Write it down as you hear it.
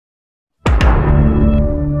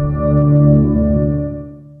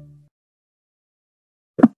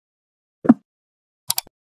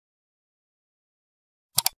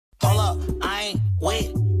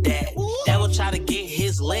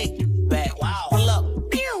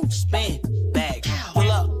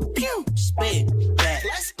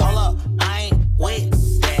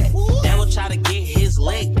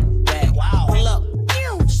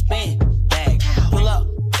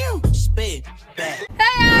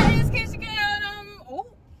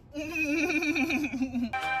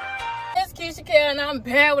and I'm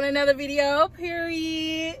back with another video,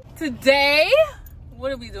 period. Today,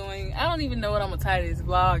 what are we doing? I don't even know what I'm gonna title this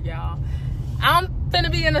vlog, y'all. I'm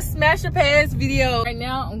finna be in a smash or pass video. Right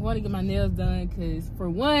now, I'm going to get my nails done because for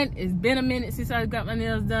one, it's been a minute since I got my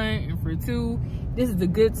nails done. And for two, this is a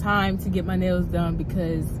good time to get my nails done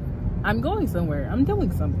because I'm going somewhere. I'm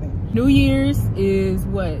doing something. New Year's is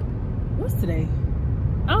what? What's today?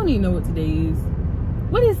 I don't even know what today is.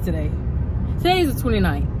 What is today? Today is the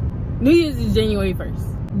 29th. New Year's is January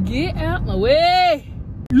 1st. Get out my way.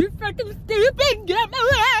 You fucking stupid, get out my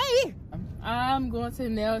way. I'm going to the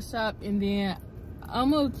nail shop and then I'm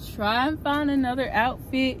gonna try and find another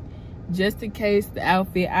outfit just in case the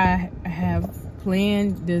outfit I have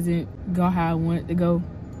planned doesn't go how I want it to go.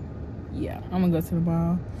 Yeah, I'm gonna go to the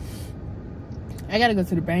mall. I gotta go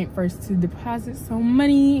to the bank first to deposit some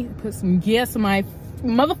money, put some gas in my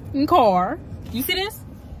motherfucking car. You see this?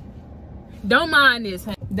 Don't mind this,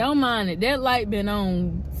 honey. Don't mind it. That light been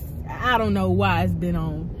on. I don't know why it's been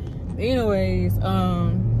on. Anyways,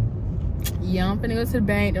 yeah, I'm finna go to the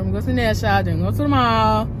bank, then I'm gonna go to the nail shop, then go to the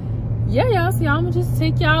mall. Yeah, y'all, see, I'm gonna just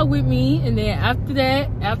take y'all with me, and then after that,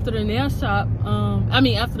 after the nail shop,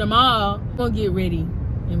 after the mall, I'm gonna get ready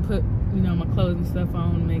and put, you know, my clothes and stuff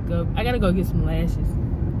on, makeup. I gotta go get some lashes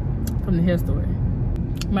from the hair store.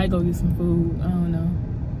 Might go get some food, I don't know.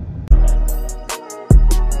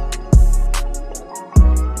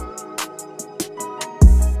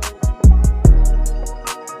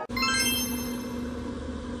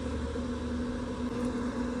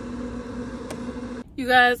 You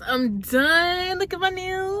guys, I'm done. Look at my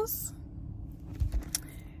nails.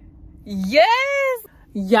 Yes!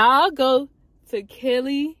 Y'all go to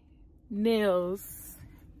Kelly Nails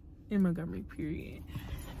in Montgomery, period.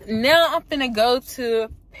 Now I'm finna go to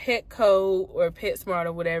Petco or PetSmart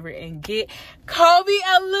or whatever and get Kobe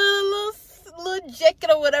a little jacket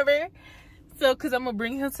or whatever. So, cause I'm gonna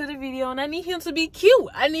bring him to the video and I need him to be cute.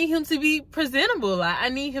 I need him to be presentable. Like, I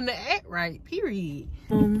need him to act right, period.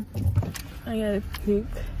 I gotta pick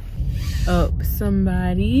up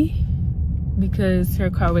somebody because her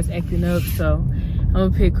car was acting up, so I'm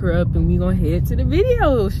gonna pick her up and we gonna head to the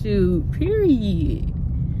video shoot, period.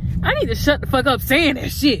 I need to shut the fuck up saying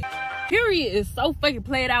that shit. Period is so fucking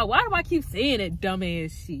played out. Why do I keep saying that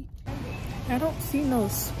dumbass shit? I don't see no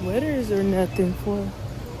sweaters or nothing for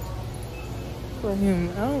him.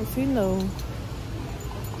 I don't see no,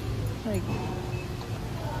 like,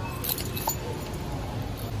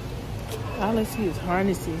 all I see is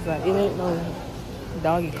harnesses. Like, it ain't no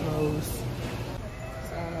doggy clothes.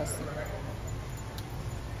 That's all I see.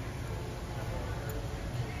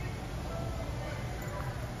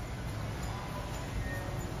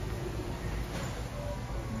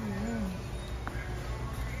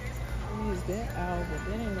 I use that out, but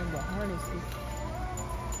that ain't no but harnesses.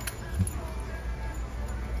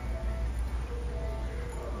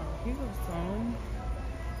 Oh, here goes some.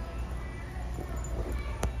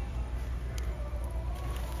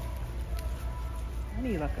 I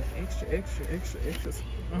need like an extra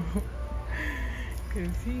small.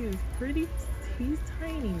 Cause he is pretty, he's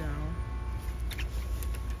tiny now.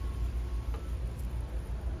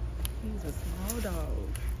 He's a small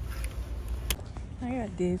dog. I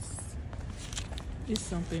got this. It's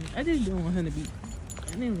something. I just didn't want him to be,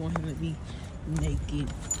 I didn't want him to be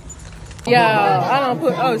naked. Yeah, I don't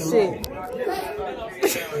put, oh shit.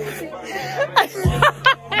 I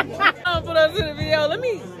don't put up to the video. Let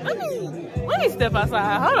me step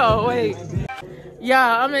outside. Hold on, wait.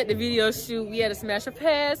 Y'all, I'm at the video shoot. We had a smash or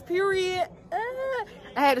pass, period. I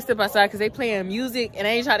had to step outside because they playing music and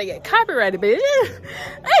I ain't trying to get copyrighted, bitch.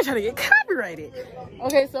 I ain't trying to get copyrighted.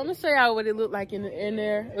 Okay, so I'm gonna show y'all what it looked like in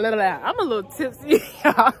there. I'm a little tipsy,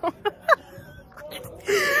 y'all.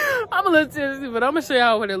 I'm a little tipsy, but I'm gonna show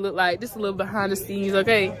y'all what it looked like. Just a little behind the scenes,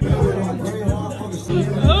 okay?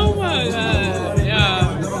 Oh my god,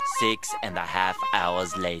 yeah. 6.5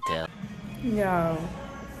 hours later. Y'all,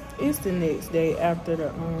 it's the next day after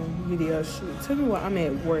the video shoot. Tell me what, I'm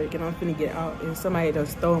at work and I'm finna get out and somebody done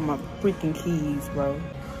stole my freaking keys, bro.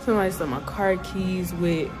 Somebody stole my car keys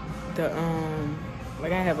with the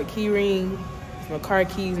like, I have a key ring, my car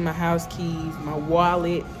keys, my house keys, my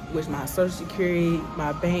wallet, which my social security,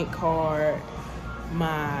 my bank card,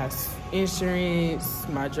 my insurance,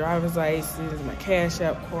 my driver's license, my Cash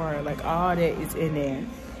App card, like all that is in there.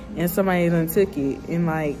 And somebody done took it. And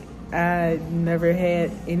like, I never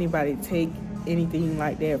had anybody take anything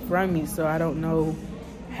like that from me, so I don't know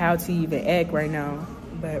how to even act right now.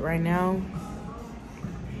 But right now,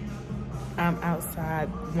 I'm outside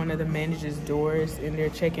one of the manager's doors and they're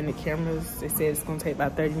checking the cameras. They said it's gonna take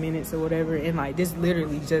about 30 minutes or whatever. And like, this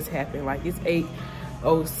literally just happened. Like, it's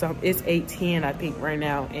oh, it's 8:10 I think right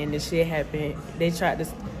now, and the shit happened. They tried to,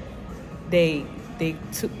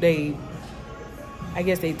 I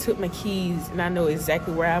guess they took my keys, and I know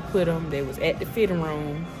exactly where I put them. They was at the fitting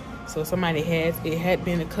room. So somebody had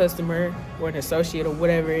been a customer or an associate or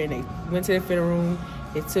whatever, and they went to the fitting room.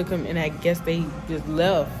 They took them, and I guess they just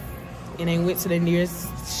left. And they went to the nearest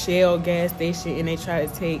Shell gas station, and they tried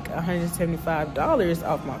to take $175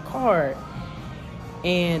 off my card.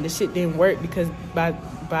 And the shit didn't work because by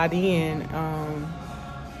the end,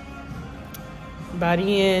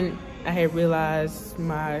 I had realized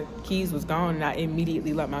my keys was gone, and I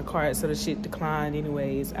immediately locked my card, so the shit declined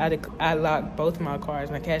anyways. I locked both of my cards,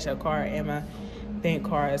 my Cash App card and my bank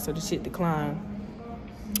card, so the shit declined.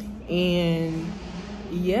 And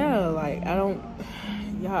yeah, like, I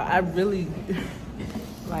really,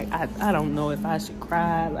 like, I don't know if I should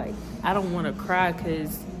cry. Like, I don't want to cry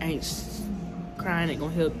because crying ain't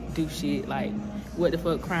gonna help do shit. Like, what the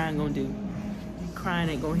fuck crying gonna do? Crying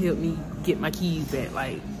ain't gonna help me get my keys back.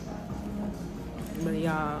 Like, but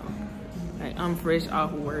y'all, like, I'm fresh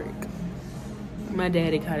off work. My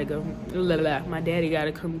daddy gotta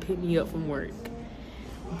come pick me up from work.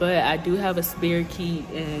 But I do have a spare key,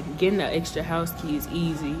 and getting the extra house key is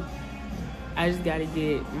easy. I just gotta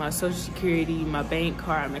get my Social Security, my bank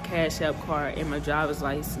card, my Cash App card, and my driver's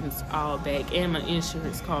license all back, and my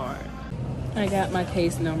insurance card. I got my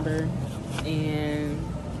case number, and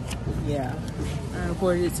yeah, I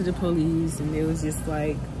reported it to the police, and it was just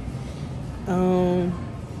like, a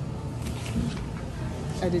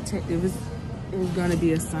detective it was gonna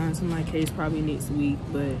be assigned to my case probably next week,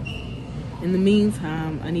 but in the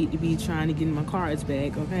meantime, I need to be trying to get my cards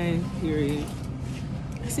back, okay? Period.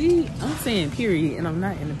 See, I'm saying period, and I'm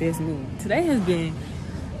not in the best mood. Today has been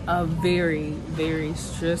a very, very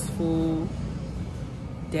stressful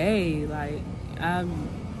day. Like, I'm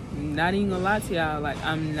not even gonna lie to y'all. Like,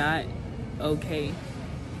 I'm not okay.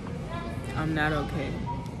 I'm not okay.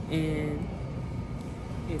 And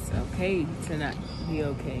it's okay to not be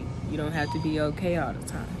okay. You don't have to be okay all the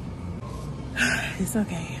time. It's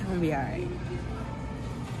okay. I'm gonna be alright.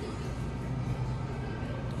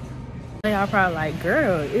 Y'all probably like,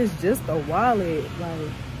 girl, it's just a wallet.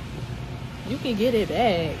 Like, you can get it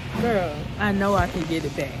back. Girl, I know I can get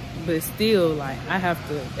it back. But still, like, I have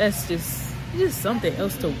to, that's just something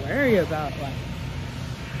else to worry about. Like,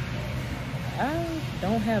 I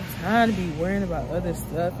don't have time to be worrying about other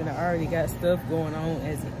stuff, and I already got stuff going on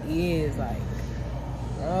as it is. Like,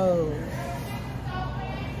 bro,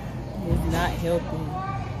 it's not helping.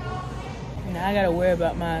 Now I gotta worry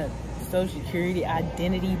about my Social Security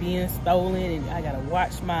identity being stolen, and I gotta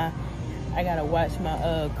watch my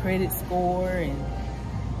credit score, and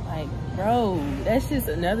like, bro, that's just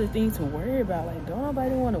another thing to worry about. Like, don't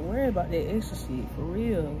nobody want to worry about that extra shit, for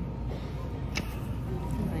real.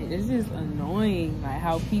 Like, it's just annoying, like,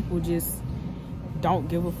 how people just don't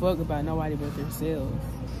give a fuck about nobody but themselves.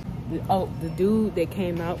 The dude that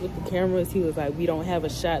came out with the cameras, he was like, we don't have a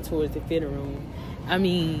shot towards the fitting room. I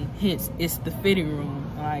mean, hence, it's the fitting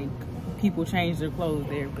room. Like, people change their clothes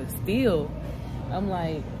there, but still, I'm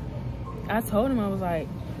like, I told him, I was like,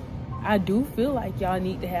 I do feel like y'all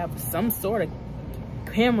need to have some sort of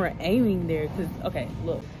camera aiming there, because, okay,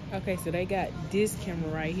 look. Okay, so they got this camera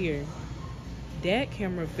right here. That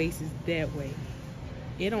camera faces that way.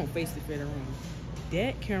 It don't face the fitting room.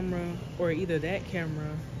 That camera, or either that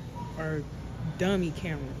camera, are dummy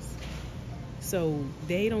cameras. So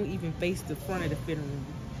they don't even face the front of the fitting room.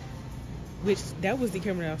 Which, that was the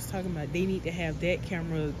camera that I was talking about. They need to have that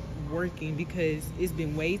camera working, because it's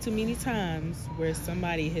been way too many times where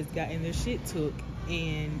somebody has gotten their shit took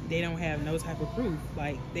and they don't have no type of proof.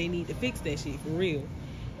 Like, they need to fix that shit for real.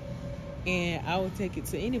 And I will take it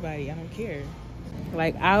to anybody. I don't care.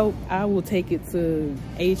 Like, I will take it to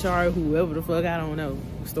HR, whoever the fuck, I don't know,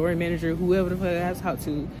 store manager, whoever the fuck I talk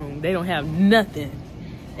to. They don't have nothing.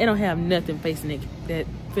 They don't have nothing facing that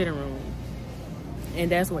fitting room. And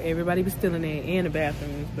that's where everybody be stealing at, and the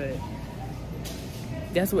bathrooms, but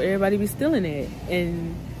that's where everybody be stealing at.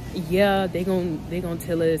 And yeah, they gonna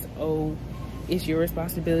tell us, oh, it's your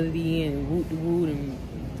responsibility, and woot de woot and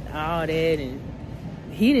all that. And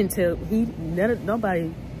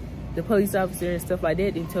nobody, the police officer and stuff like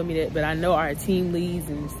that didn't tell me that, but I know our team leads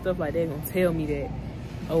and stuff like that gonna tell me that,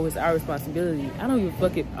 oh, it's our responsibility. I don't give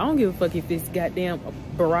a fuck if it's goddamn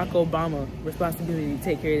Barack Obama responsibility to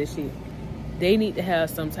take care of this shit. They need to have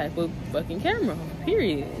some type of fucking camera,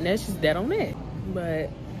 period. And that's just that on that.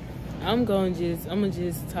 But I'm gonna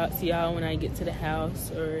just talk to y'all when I get to the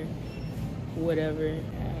house or whatever.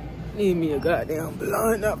 Need me a goddamn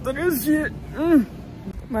blunt after this shit.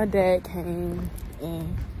 My dad came,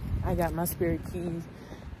 and I got my spare keys.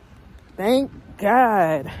 Thank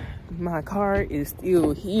God my car is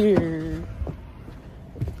still here.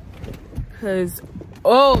 Cause,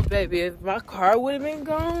 oh baby, if my car would have been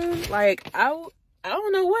gone, like I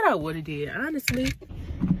don't know what I would have did, honestly.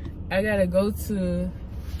 I gotta go to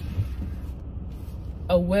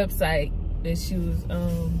a website that she was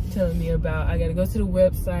telling me about. I gotta go to the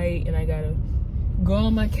website and I gotta go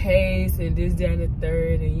on my case and this, that, and the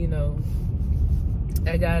third, and you know,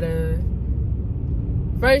 I gotta,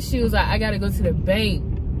 first she was like, I gotta go to the bank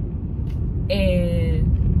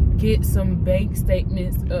and get some bank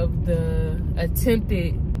statements of the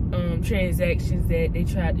attempted transactions that they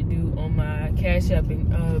tried to do on my Cash App and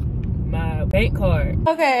my bank card.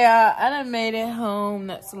 Okay, y'all, I done made it home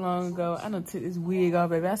not so long ago. I done took this wig off,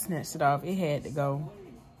 baby. I snatched it off. It had to go.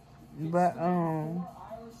 But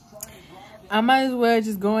I might as well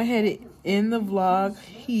just go ahead and end the vlog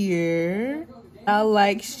here. I'll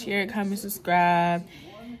like, share, comment, subscribe.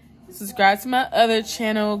 Subscribe to my other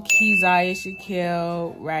channel, Keziah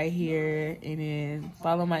Sha'Kial, right here. And then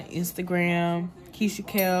follow my Instagram,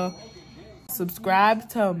 KeSha'Kial. Subscribe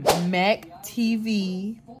to Mac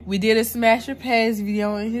TV. We did a Smash Your Pass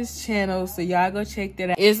video on his channel, so y'all go check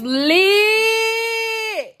that out. It's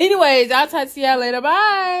lit! Anyways, I'll talk to y'all later.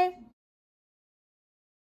 Bye!